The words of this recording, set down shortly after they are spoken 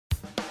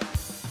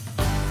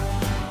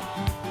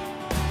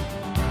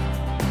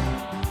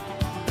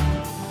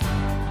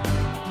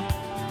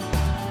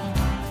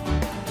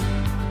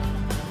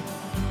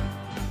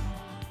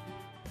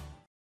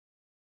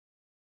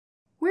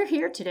We're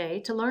here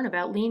today to learn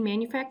about lean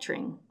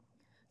manufacturing.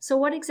 So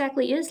what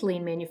exactly is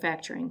lean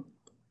manufacturing?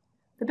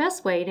 The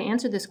best way to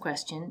answer this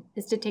question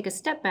is to take a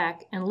step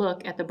back and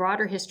look at the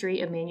broader history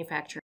of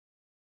manufacturing.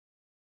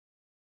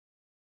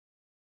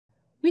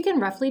 We can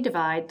roughly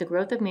divide the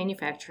growth of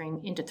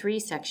manufacturing into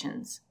three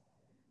sections: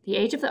 the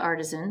age of the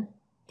artisan,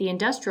 the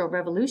Industrial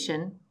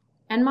Revolution,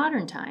 and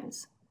modern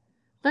times.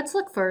 Let's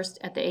look first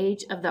at the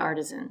age of the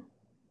artisan.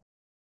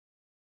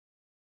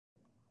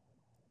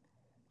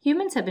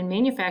 Humans have been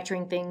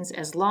manufacturing things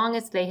as long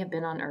as they have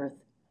been on Earth.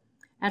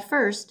 At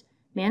first,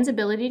 man's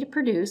ability to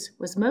produce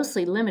was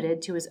mostly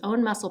limited to his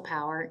own muscle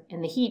power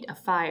and the heat of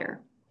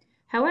fire.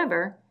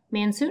 However,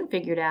 man soon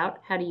figured out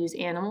how to use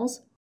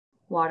animals,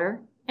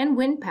 water, and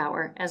wind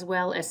power, as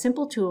well as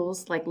simple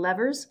tools like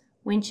levers,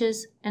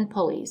 winches, and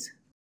pulleys.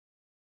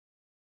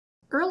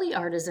 Early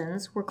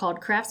artisans were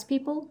called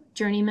craftspeople,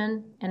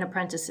 journeymen, and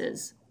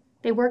apprentices.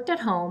 They worked at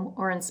home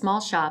or in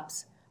small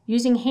shops,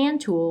 using hand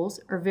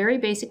tools or very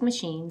basic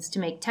machines to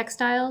make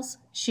textiles,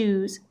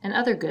 shoes, and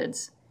other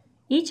goods.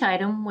 Each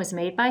item was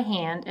made by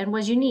hand and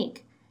was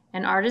unique,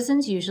 and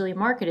artisans usually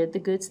marketed the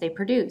goods they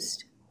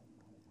produced.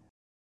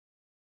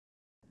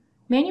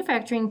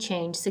 Manufacturing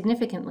changed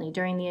significantly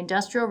during the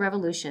Industrial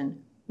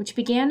Revolution, which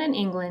began in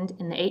England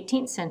in the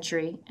 18th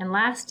century and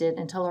lasted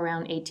until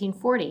around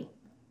 1840.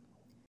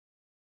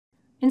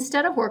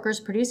 Instead of workers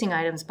producing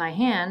items by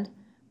hand,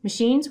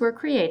 machines were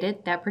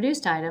created that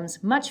produced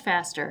items much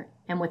faster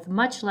and with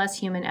much less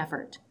human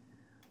effort.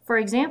 For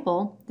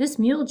example, this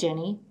mule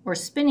jenny, or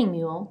spinning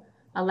mule,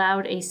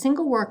 allowed a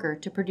single worker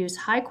to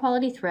produce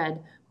high-quality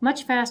thread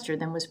much faster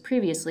than was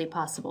previously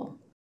possible.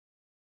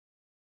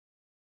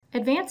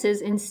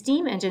 Advances in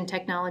steam engine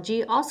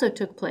technology also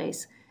took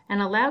place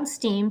and allowed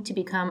steam to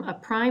become a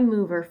prime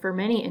mover for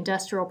many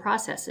industrial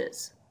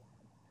processes.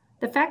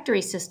 The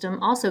factory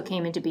system also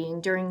came into being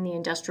during the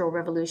Industrial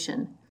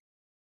Revolution.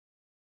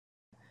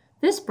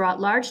 This brought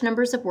large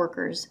numbers of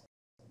workers,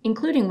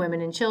 including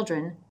women and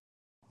children,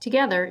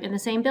 together in the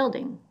same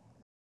building.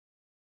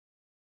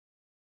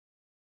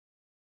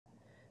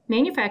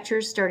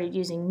 Manufacturers started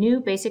using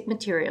new basic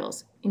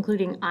materials,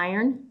 including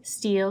iron,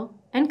 steel,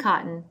 and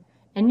cotton,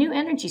 and new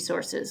energy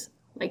sources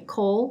like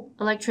coal,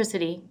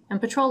 electricity, and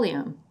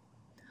petroleum.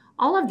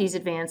 All of these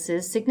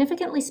advances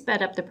significantly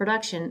sped up the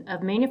production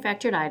of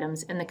manufactured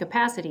items and the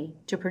capacity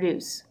to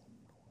produce.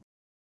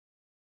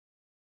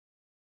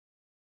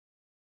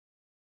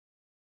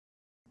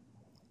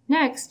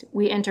 Next,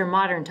 we enter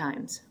modern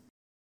times.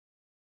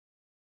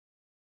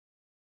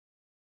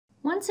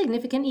 One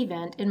significant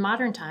event in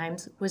modern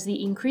times was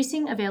the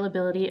increasing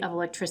availability of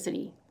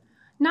electricity.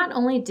 Not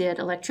only did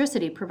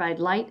electricity provide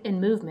light and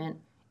movement,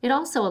 it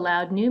also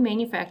allowed new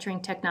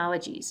manufacturing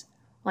technologies,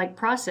 like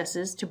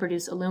processes to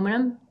produce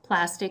aluminum,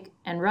 plastic,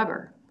 and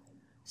rubber.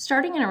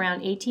 Starting in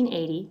around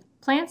 1880,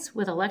 plants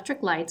with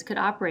electric lights could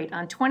operate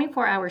on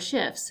 24-hour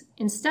shifts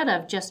instead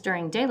of just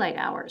during daylight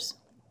hours.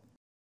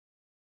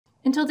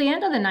 Until the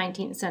end of the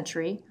 19th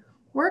century,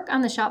 work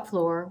on the shop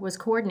floor was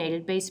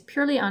coordinated based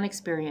purely on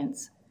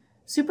experience.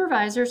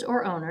 Supervisors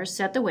or owners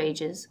set the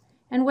wages,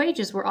 and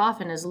wages were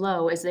often as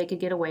low as they could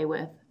get away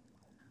with.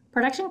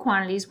 Production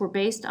quantities were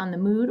based on the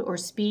mood or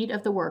speed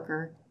of the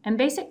worker, and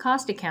basic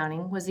cost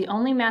accounting was the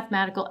only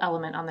mathematical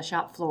element on the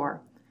shop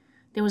floor.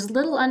 There was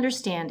little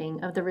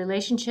understanding of the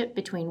relationship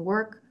between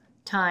work,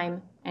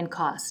 time, and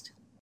cost.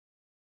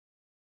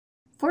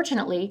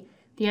 Fortunately,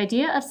 the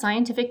idea of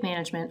scientific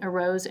management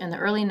arose in the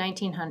early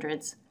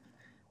 1900s.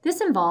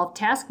 This involved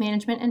task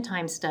management and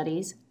time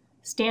studies,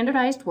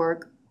 standardized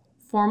work,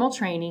 formal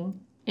training,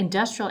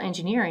 industrial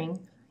engineering,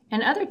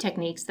 and other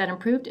techniques that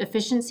improved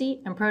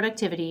efficiency and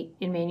productivity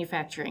in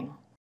manufacturing.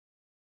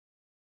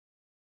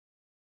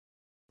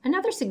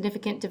 Another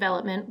significant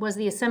development was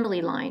the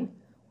assembly line,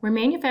 where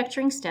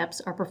manufacturing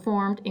steps are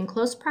performed in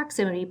close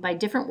proximity by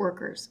different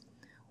workers,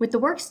 with the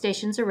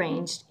workstations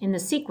arranged in the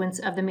sequence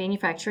of the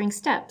manufacturing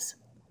steps.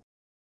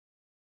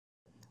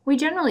 We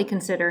generally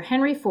consider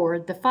Henry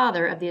Ford the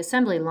father of the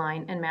assembly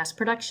line and mass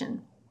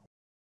production.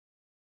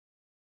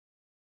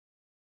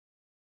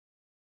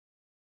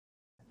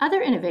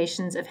 Other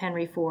innovations of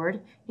Henry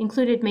Ford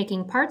included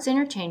making parts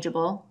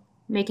interchangeable,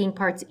 making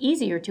parts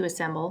easier to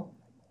assemble,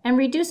 and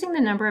reducing the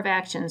number of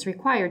actions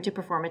required to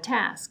perform a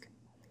task.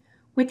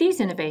 With these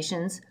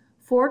innovations,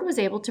 Ford was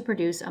able to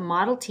produce a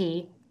Model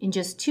T in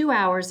just 2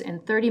 hours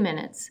and 30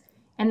 minutes,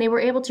 and they were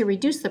able to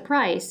reduce the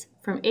price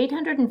from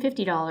 $850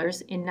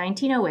 in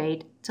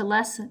 1908 to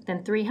less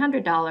than $300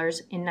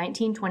 in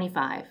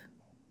 1925.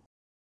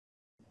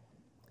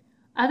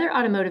 Other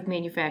automotive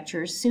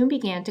manufacturers soon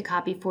began to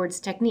copy Ford's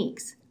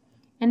techniques,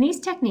 and these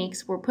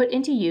techniques were put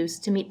into use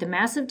to meet the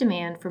massive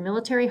demand for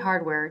military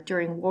hardware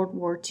during World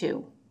War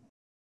II.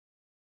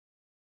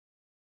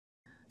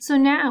 So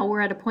now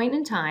we're at a point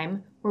in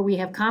time where we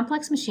have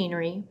complex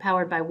machinery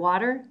powered by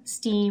water,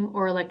 steam,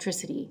 or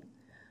electricity.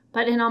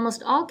 But in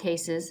almost all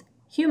cases,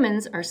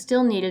 humans are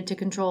still needed to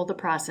control the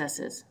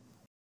processes.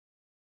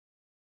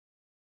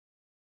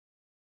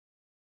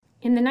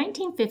 In the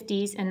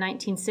 1950s and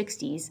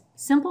 1960s,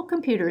 simple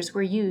computers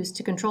were used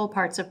to control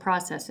parts of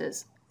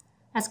processes.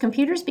 As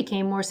computers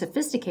became more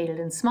sophisticated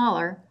and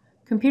smaller,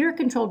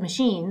 computer-controlled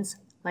machines,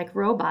 like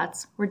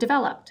robots, were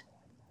developed.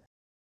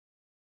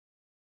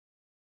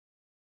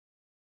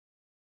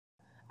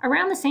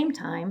 Around the same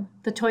time,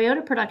 the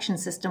Toyota production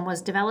system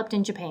was developed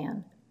in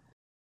Japan.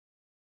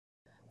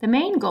 The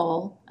main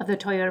goal of the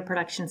Toyota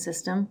production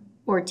system,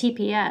 or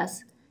TPS,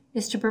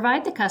 is to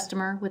provide the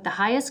customer with the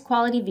highest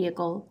quality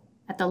vehicle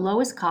at the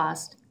lowest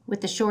cost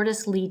with the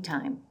shortest lead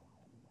time.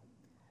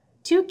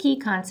 Two key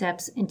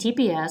concepts in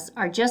TPS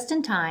are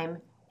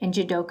just-in-time and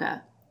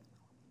jidoka.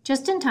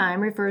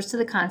 Just-in-time refers to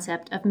the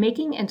concept of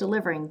making and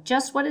delivering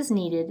just what is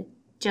needed,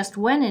 just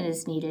when it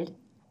is needed,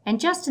 and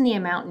just in the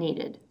amount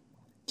needed.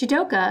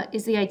 Jidoka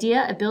is the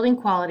idea of building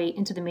quality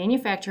into the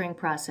manufacturing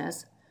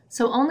process,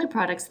 so only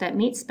products that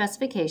meet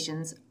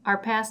specifications are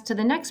passed to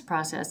the next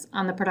process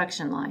on the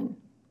production line.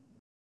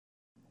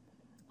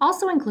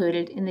 Also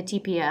included in the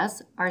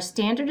TPS are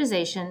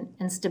standardization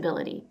and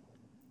stability.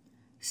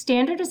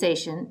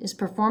 Standardization is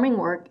performing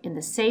work in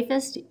the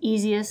safest,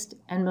 easiest,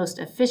 and most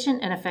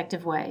efficient and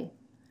effective way.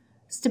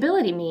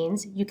 Stability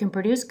means you can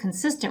produce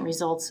consistent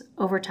results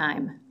over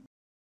time.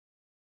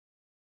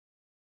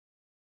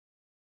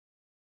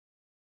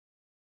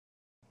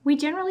 We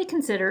generally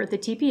consider the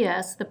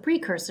TPS the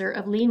precursor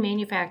of lean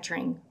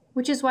manufacturing,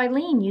 which is why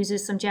lean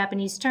uses some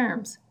Japanese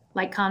terms,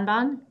 like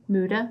Kanban,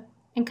 Muda,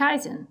 and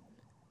Kaizen.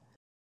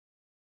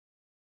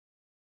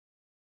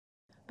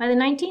 By the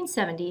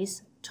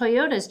 1970s,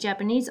 Toyota's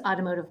Japanese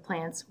automotive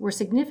plants were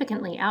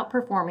significantly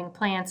outperforming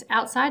plants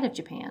outside of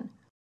Japan,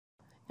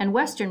 and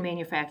Western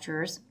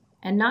manufacturers,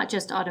 and not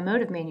just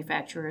automotive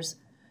manufacturers,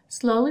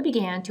 slowly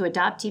began to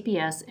adopt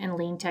TPS and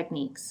lean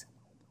techniques.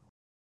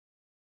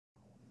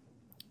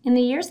 In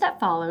the years that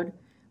followed,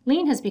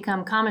 lean has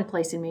become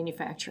commonplace in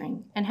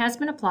manufacturing and has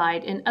been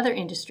applied in other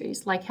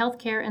industries like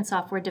healthcare and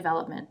software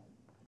development.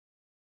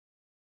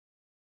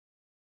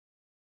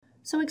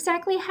 So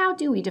exactly how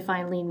do we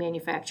define lean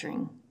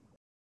manufacturing?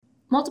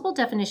 Multiple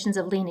definitions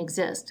of lean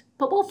exist,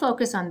 but we'll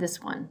focus on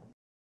this one.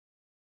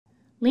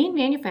 Lean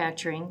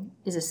manufacturing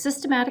is a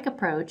systematic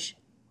approach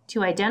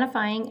to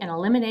identifying and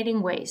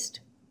eliminating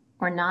waste,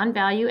 or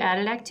non-value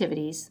added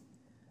activities,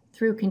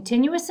 through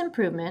continuous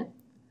improvement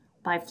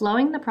by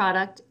flowing the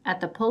product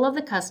at the pull of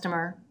the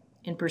customer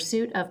in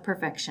pursuit of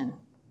perfection.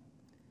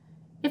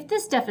 If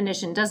this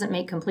definition doesn't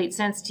make complete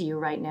sense to you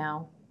right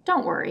now,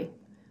 don't worry.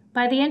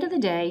 By the end of the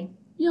day,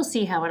 you'll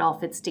see how it all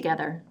fits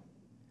together.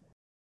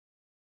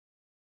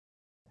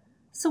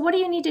 So what do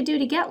you need to do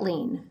to get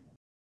lean?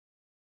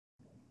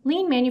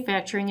 Lean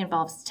manufacturing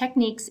involves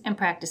techniques and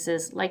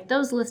practices like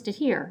those listed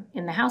here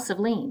in the House of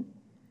Lean.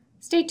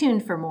 Stay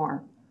tuned for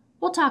more.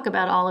 We'll talk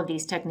about all of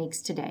these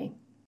techniques today.